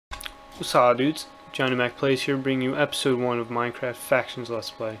What's up, dudes? JohnnyMac plays here, bringing you episode 1 of Minecraft Factions Let's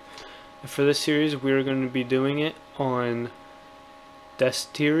Play. And for this series, we're going to be doing it on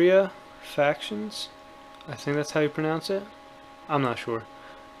Desteria Factions. I think that's how you pronounce it. I'm not sure.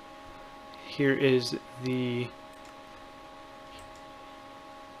 Here is the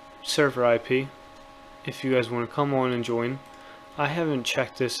server IP, if you guys want to come on and join. I haven't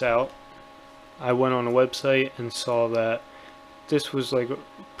checked this out. I went on a website and saw that this was like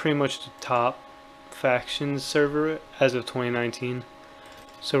pretty much the top factions server as of 2019,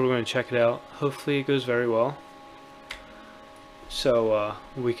 so we're going to check it out. Hopefully it goes very well, so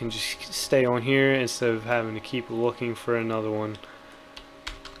we can just stay on here instead of having to keep looking for another one.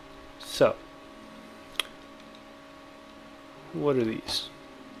 So what are these?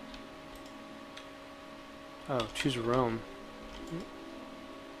 Oh, choose a realm.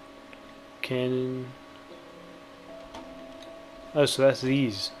 Cannon. Oh, so that's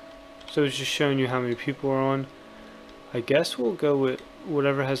these. So it's just showing you how many people are on. I guess we'll go with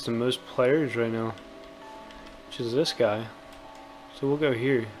whatever has the most players right now, which is this guy. So we'll go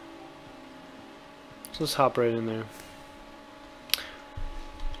here. So let's hop right in there.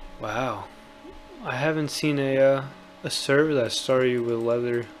 Wow, I haven't seen a server that started you with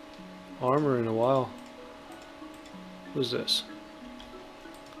leather armor in a while. What is this?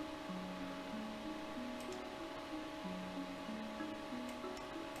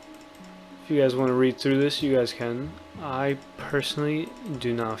 If you guys want to read through this, you guys can. I personally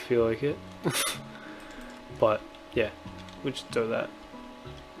do not feel like it. But yeah, we'll just throw that.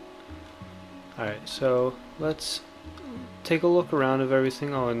 Alright, so let's take a look around of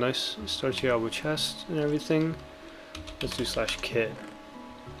everything. Oh, nice. Starts you out with chests and everything. Let's do /kit.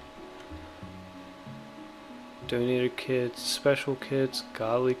 Donator kits, special kits,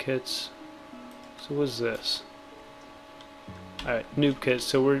 godly kits. So what's this? Alright, noob kits.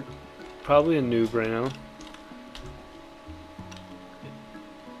 So we're probably a noob right now.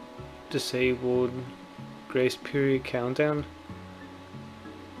 Disabled grace period countdown.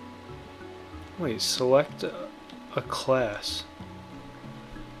 Wait, select a class.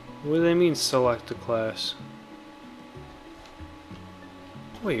 What do they mean select a class?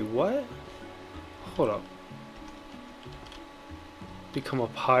 Wait, what? Hold up. Become a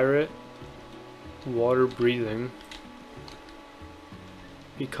pirate. Water breathing.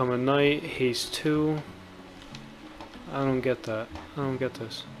 Become a knight, haste 2. I don't get that. I don't get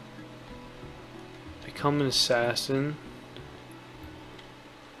this. Become an assassin.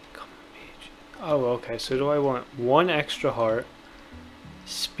 Become a mage. Oh, okay. So do I want 1 extra heart,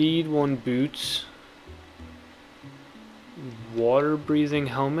 speed 1 boots, water breathing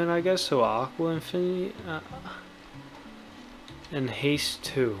helmet, I guess, so aqua infinity, and haste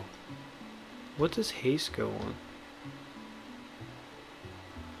 2. What does haste go on?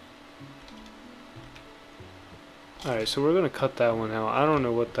 Alright, so we're going to cut that one out. I don't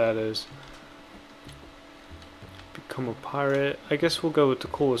know what that is. Become a pirate. I guess we'll go with the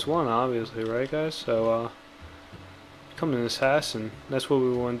coolest one, obviously, right guys? So, become an assassin. That's what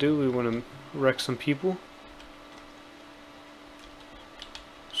we want to do. We want to wreck some people.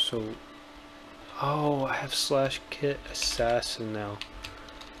 So, oh, I have /kit assassin now.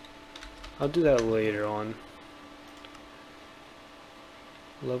 I'll do that later on.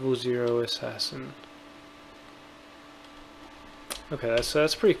 Level 0 assassin. Okay,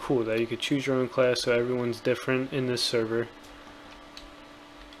 that's pretty cool that you could choose your own class, so everyone's different in this server.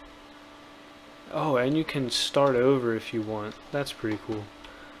 Oh, and you can start over if you want. That's pretty cool.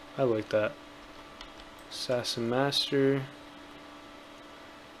 I like that. Assassin Master.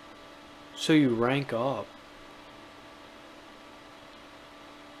 So you rank up.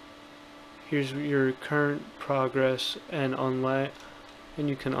 Here's your current progress and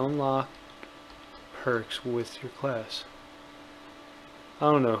you can unlock perks with your class. I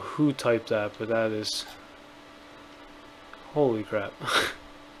don't know who typed that, but that is... holy crap.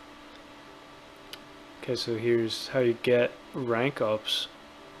 Okay, so here's how you get rank ups.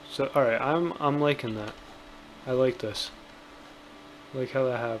 So, alright, I'm liking that. I like this. I like how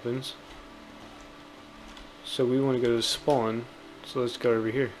that happens. So we want to go to spawn, so let's go over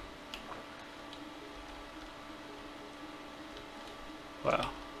here.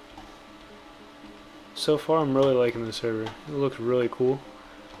 Wow. So far I'm really liking the server. It looks really cool.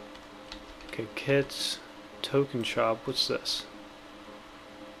 Okay, kits, token shop, what's this?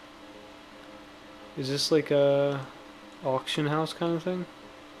 Is this like a auction house kind of thing?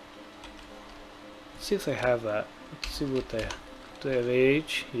 Let's see if they have that. Let's see what they have. Do they have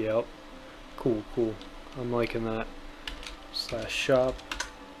age? Yep. Cool, cool. I'm liking that. /shop.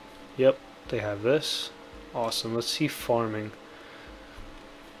 Yep, they have this. Awesome. Let's see farming.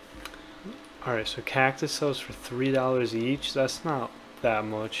 Alright, so cactus sells for $3 each. That's not that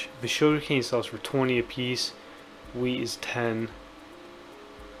much. The sugarcane sells for 20 a piece. Wheat is 10.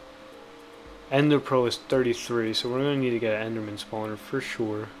 Ender Pro is 33, so we're going to need to get an Enderman spawner for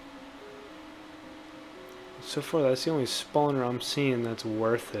sure. So far, that's the only spawner I'm seeing that's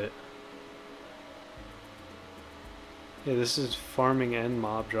worth it. Yeah, this is farming and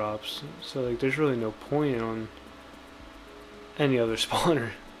mob drops, so like there's really no point on any other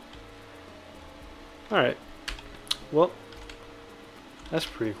spawner. Alright, well, that's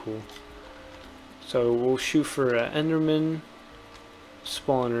pretty cool. So we'll shoot for an Enderman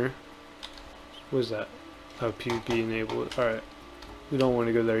spawner. What is that? Oh, PvP enabled. Alright, we don't want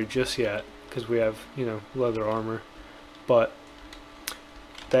to go there just yet because we have, you know, leather armor. But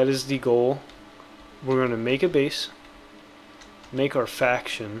that is the goal. We're going to make a base, make our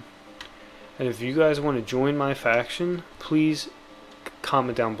faction, and if you guys want to join my faction, please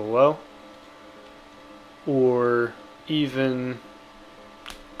comment down below, or even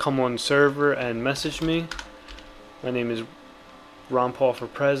come on server and message me. My name is Ron Paul for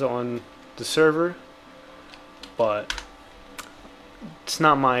Prez on the server, but it's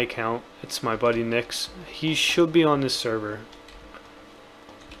not my account, it's my buddy Nick's. He should be on this server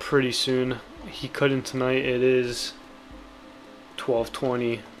pretty soon. He couldn't tonight. It is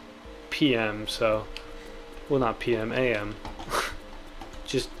 12:20 p.m. so, well, not p.m., a.m.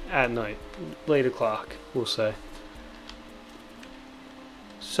 just at night, late o'clock, we'll say.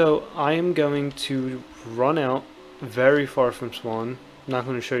 So I am going to run out very far from spawn. I'm not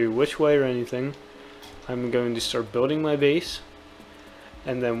going to show you which way or anything. I'm going to start building my base,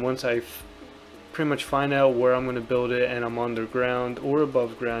 and then once I pretty much find out where I'm going to build it and I'm underground or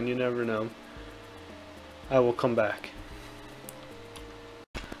above ground, you never know, I will come back.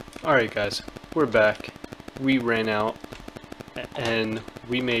 Alright guys, we're back. We ran out and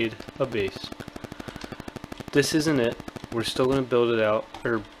we made a base. This isn't it. We're still going to build it out,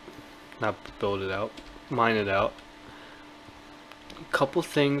 or not build it out, mine it out. A couple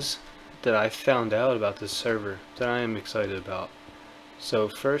things that I found out about this server that I am excited about. So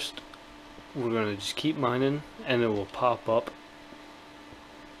first, we're going to just keep mining and it will pop up.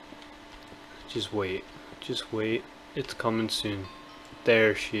 Just wait, it's coming soon.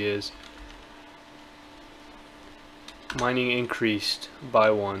 There she is. Mining increased by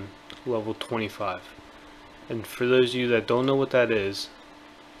 1, level 25. And for those of you that don't know what that is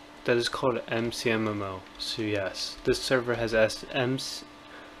called MCMMO. So yes, this server has this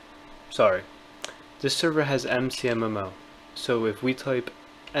server has MCMMO. So if we type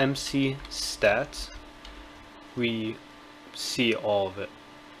MC stats, we see all of it.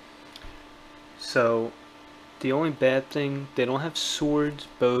 So the only bad thing, they don't have swords,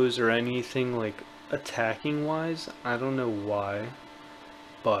 bows, or anything like attacking wise. I don't know why,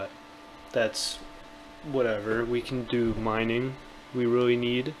 but that's whatever. We can do mining. We really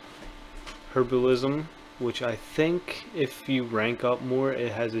need herbalism, which I think if you rank up more,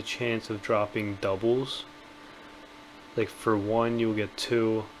 it has a chance of dropping doubles. Like for 1 you'll get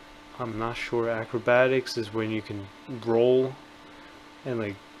 2. I'm not sure. Acrobatics is when you can roll and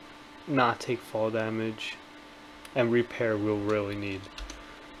like not take fall damage, and repair we'll really need.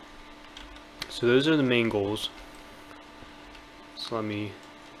 So those are the main goals. So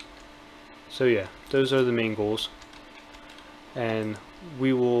yeah, those are the main goals, and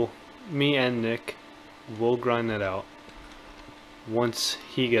we will, me and Nick will grind that out once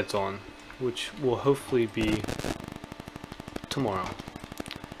he gets on, which will hopefully be tomorrow.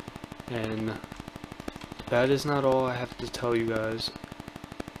 And that is not all I have to tell you guys.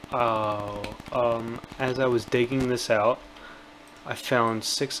 As I was digging this out, I found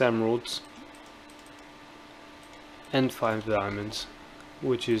 6 emeralds and 5 diamonds,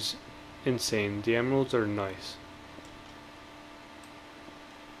 which is insane. The emeralds are nice.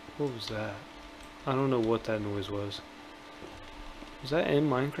 What was that? I don't know what that noise was. Was that in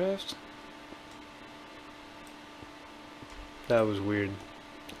Minecraft? That was weird.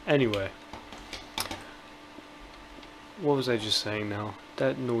 Anyway, what was I just saying now?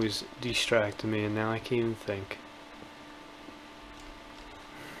 That noise distracted me and now I can't even think.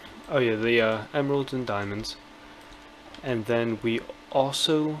 Oh yeah, the emeralds and diamonds. And then we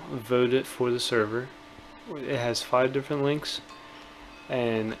also voted for the server. It has 5 different links,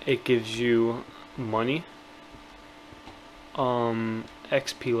 and it gives you money,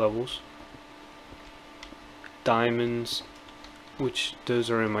 XP levels, diamonds, which those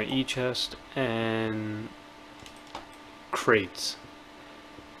are in my e-chest, and crates.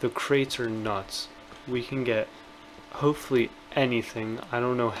 The crates are nuts. We can get hopefully anything. I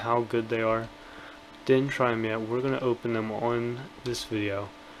don't know how good they are. Didn't try them yet. We're gonna open them on this video.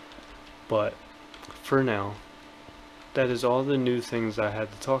 But for now, that is all the new things I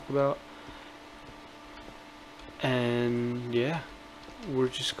had to talk about. And yeah, we're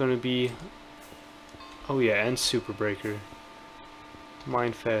just gonna be, oh yeah, and Super Breaker,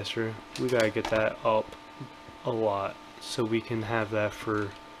 Mine Faster, we gotta get that up a lot so we can have that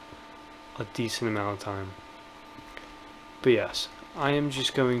for a decent amount of time. But yes, I am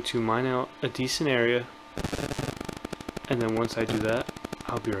just going to mine out a decent area, and then once I do that,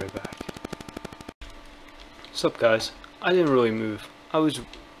 I'll be right back. What's up guys? I didn't really move. I was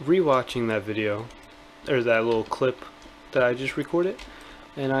rewatching that video, or that little clip that I just recorded,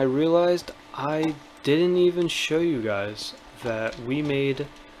 and I realized I didn't even show you guys that we made,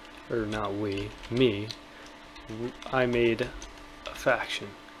 or not we, me, I made a faction.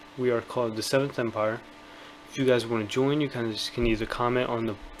 We are called the 7th Empire. If you guys want to join, you can either comment on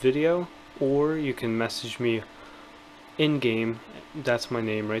the video, or you can message me in game. That's my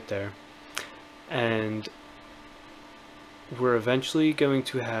name right there. And we're eventually going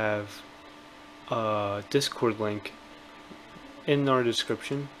to have a Discord link in our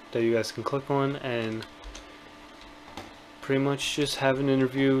description that you guys can click on and pretty much just have an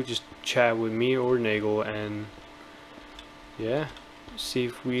interview, just chat with me or Nagel, and yeah, see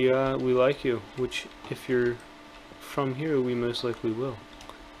if we like you, which if you're from here, we most likely will.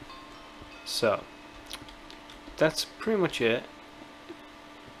 So that's pretty much it.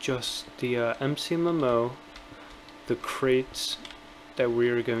 Just the MCMMO, the crates that we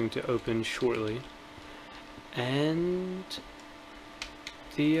are going to open shortly, and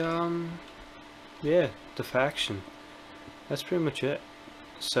the yeah, the faction. That's pretty much it.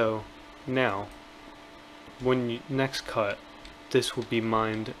 So now, when you next cut, this will be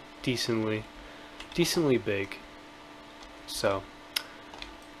mined decently big. So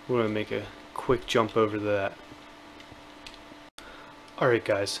we're gonna make a quick jump over to that. Alright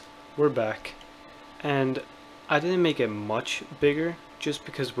guys, we're back, and I didn't make it much bigger just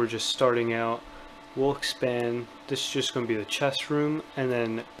because we're just starting out. We'll expand. This is just going to be the chest room, and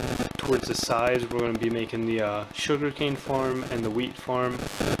then towards the sides we're going to be making the sugarcane farm and the wheat farm.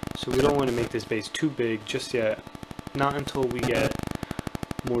 So we don't want to make this base too big just yet, not until we get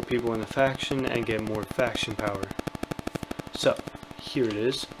more people in the faction and get more faction power. So here it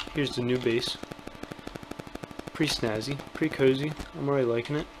is. Here's the new base. Pretty snazzy, pretty cozy. I'm already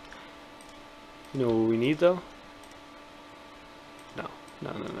liking it. You know what we need though? No.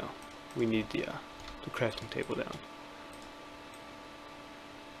 We need the crafting table down.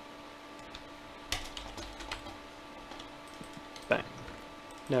 Bang.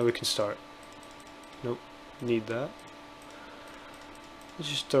 Now we can start. Nope, need that.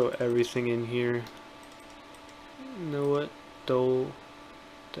 Let's just throw everything in here. You know what?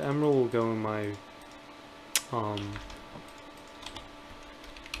 The emerald will go in my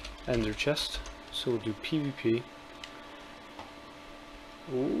ender chest. So we'll do PvP.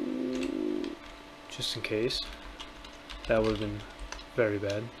 Ooh, just in case. That would have been very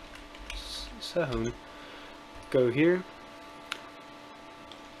bad. So go here,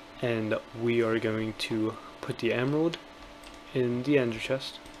 and we are going to put the emerald in the ender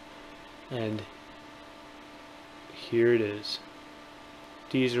chest, and here it is.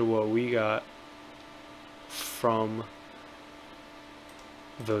 These are what we got from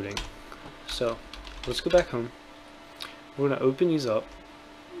voting. So let's go back home. We're gonna open these up.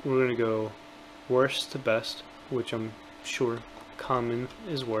 We're gonna go worst to best, which I'm sure common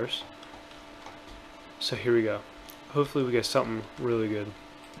is worse. So here we go. Hopefully we get something really good.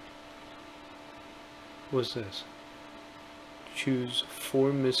 What's this? Choose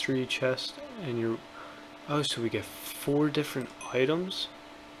 4 mystery chests and you're... Oh, so we get 4 different items?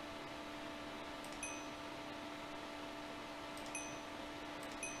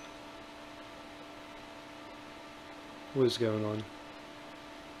 What is going on?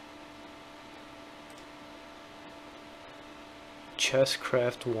 Chest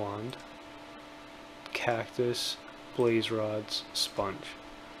craft wand, cactus, blaze rods, sponge.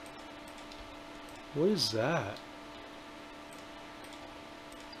 What is that?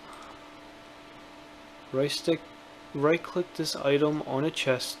 Right click this item on a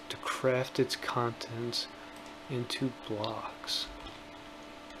chest to craft its contents into blocks.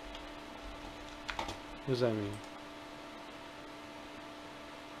 What does that mean?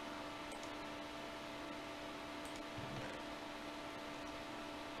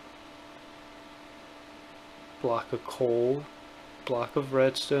 Block of coal, block of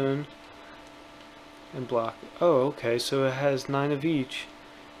redstone, and block... Oh, okay, so it has 9 of each.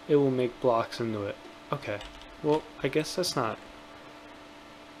 It will make blocks into it. Okay, well, I guess that's not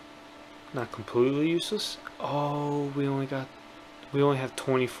completely useless. Oh, we only got... We only have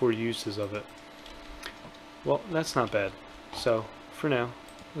 24 uses of it. Well, that's not bad. So, for now,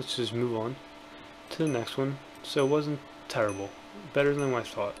 let's just move on to the next one. So it wasn't terrible. Better than I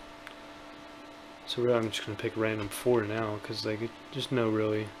thought. So really, I'm just going to pick random 4 now, because like, there's no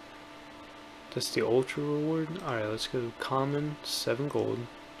really... That's the ultra reward. Alright, let's go common, 7 gold.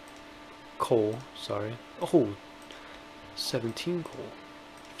 Coal, sorry. Oh, 17 coal.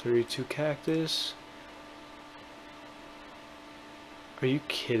 32 cactus. Are you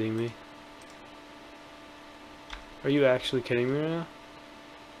kidding me? Are you actually kidding me right now?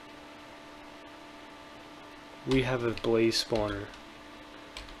 We have a blaze spawner.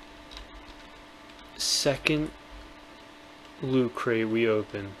 Second loot crate we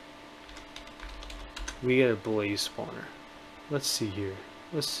open. We get a blaze spawner. Let's see here.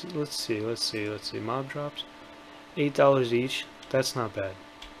 Let's see. Mob drops. $8 each. That's not bad.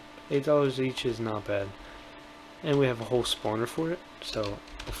 $8 each is not bad. And we have a whole spawner for it. So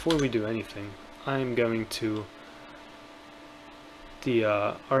before we do anything, I'm going to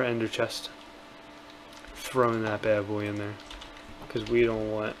our ender chest, throwing that bad boy in there, because we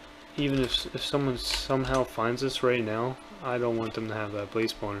don't want, even if someone somehow finds us right now, I don't want them to have that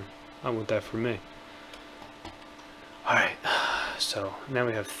blaze spawner. I want that for me. Alright, so now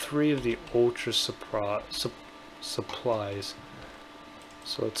we have 3 of the ultra supplies,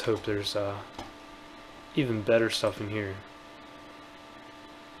 so let's hope there's even better stuff in here.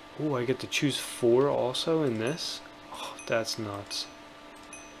 Oh, I get to choose 4 also in this? Oh, that's nuts.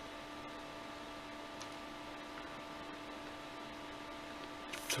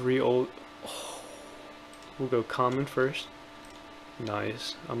 Oh, we'll go common first.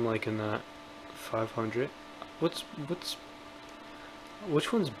 Nice. I'm liking that. 500. Which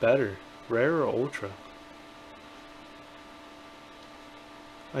one's better? Rare or ultra?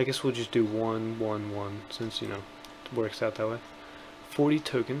 I guess we'll just do 1, 1, 1, since, you know, it works out that way. 40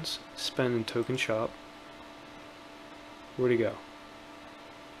 tokens. Spend in token shop. Where'd it go?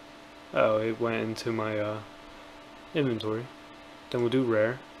 Oh, it went into my inventory. Then we'll do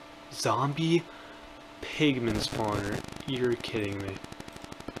rare. Zombie pigman spawner. You're kidding me.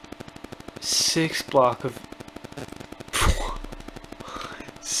 6 blocks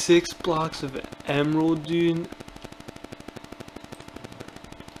of emerald, dude.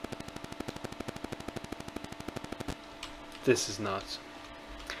 This is nuts.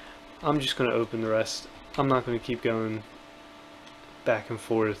 I'm just gonna open the rest. I'm not gonna keep going back and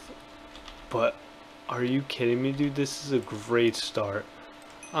forth, but are you kidding me, dude? This is a great start.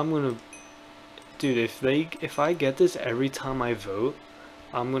 I'm gonna, dude, if I get this every time I vote,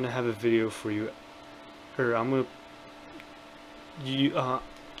 I'm gonna have a video for you, or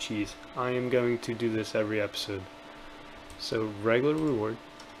jeez, I am going to do this every episode. So regular reward,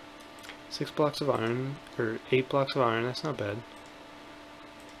 6 blocks of iron, or 8 blocks of iron. That's not bad.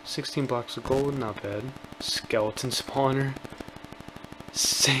 16 blocks of gold, not bad. Skeleton spawner,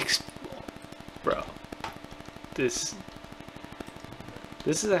 6, bro. This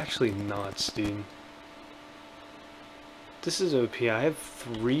is actually nuts, dude. This is OP. I have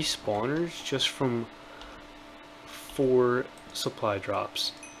 3 spawners just from 4 supply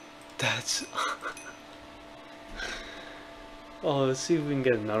drops. That's oh, let's see if we can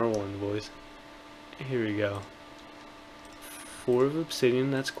get another one, boys. Here we go. 4 of obsidian.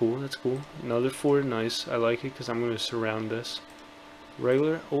 That's cool. That's cool. Another 4. Nice. I like it because I'm going to surround this.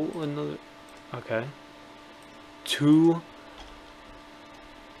 Regular. Oh, another. Okay. 2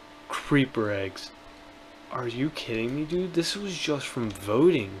 creeper eggs. Are you kidding me, dude? This was just from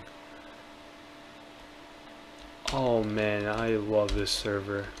voting. Oh man, I love this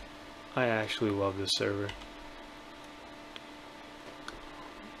server. I actually love this server.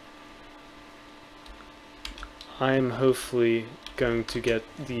 I'm hopefully going to get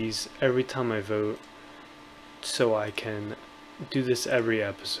these every time I vote, so I can do this every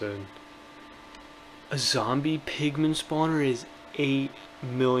episode. A zombie pigman spawner is $8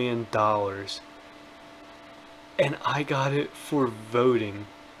 million. And I got it for voting.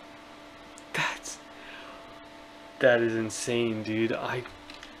 That is insane, dude. I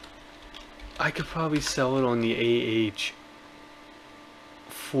could probably sell it on the AH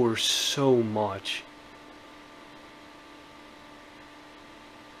for so much.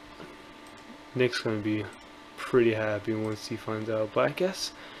 Nick's gonna be pretty happy once he finds out, but I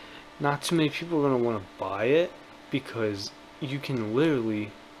guess not too many people are gonna want to buy it because you can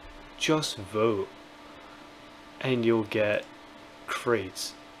literally just vote and you'll get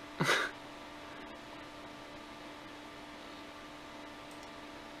crates.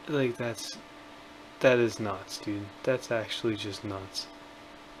 Like that is nuts, dude. That's actually just nuts.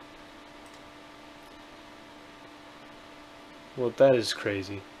 Well, that is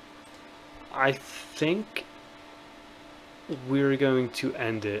crazy. I think we're going to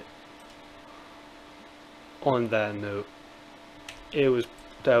end it on that note.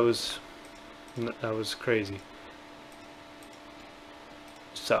 That was crazy.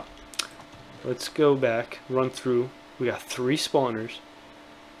 So let's go back, run through. We got 3 spawners,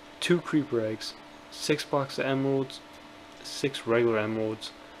 2 creeper eggs, 6 blocks of emeralds, 6 regular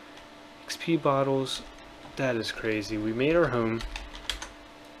emeralds, XP bottles. That is crazy. We made our home,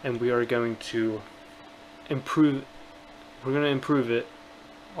 and we are going to improve. We're going to improve it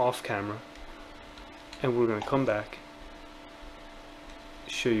off camera, and we're going to come back,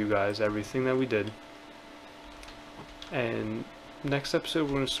 show you guys everything that we did, and next episode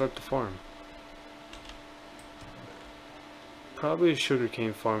we're going to start the farm. Probably a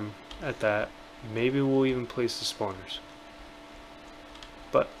sugarcane farm at that. Maybe we'll even place the spawners.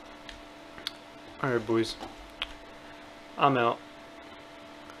 But alright boys, I'm out.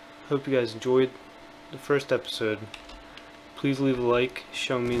 Hope you guys enjoyed the first episode. Please leave a like,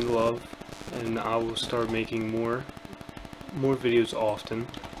 show me love, and I will start making more videos often.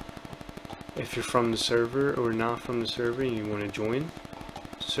 If you're from the server or not from the server and you want to join,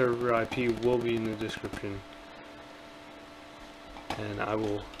 server IP will be in the description. And I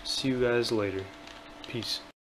will see you guys later. Peace.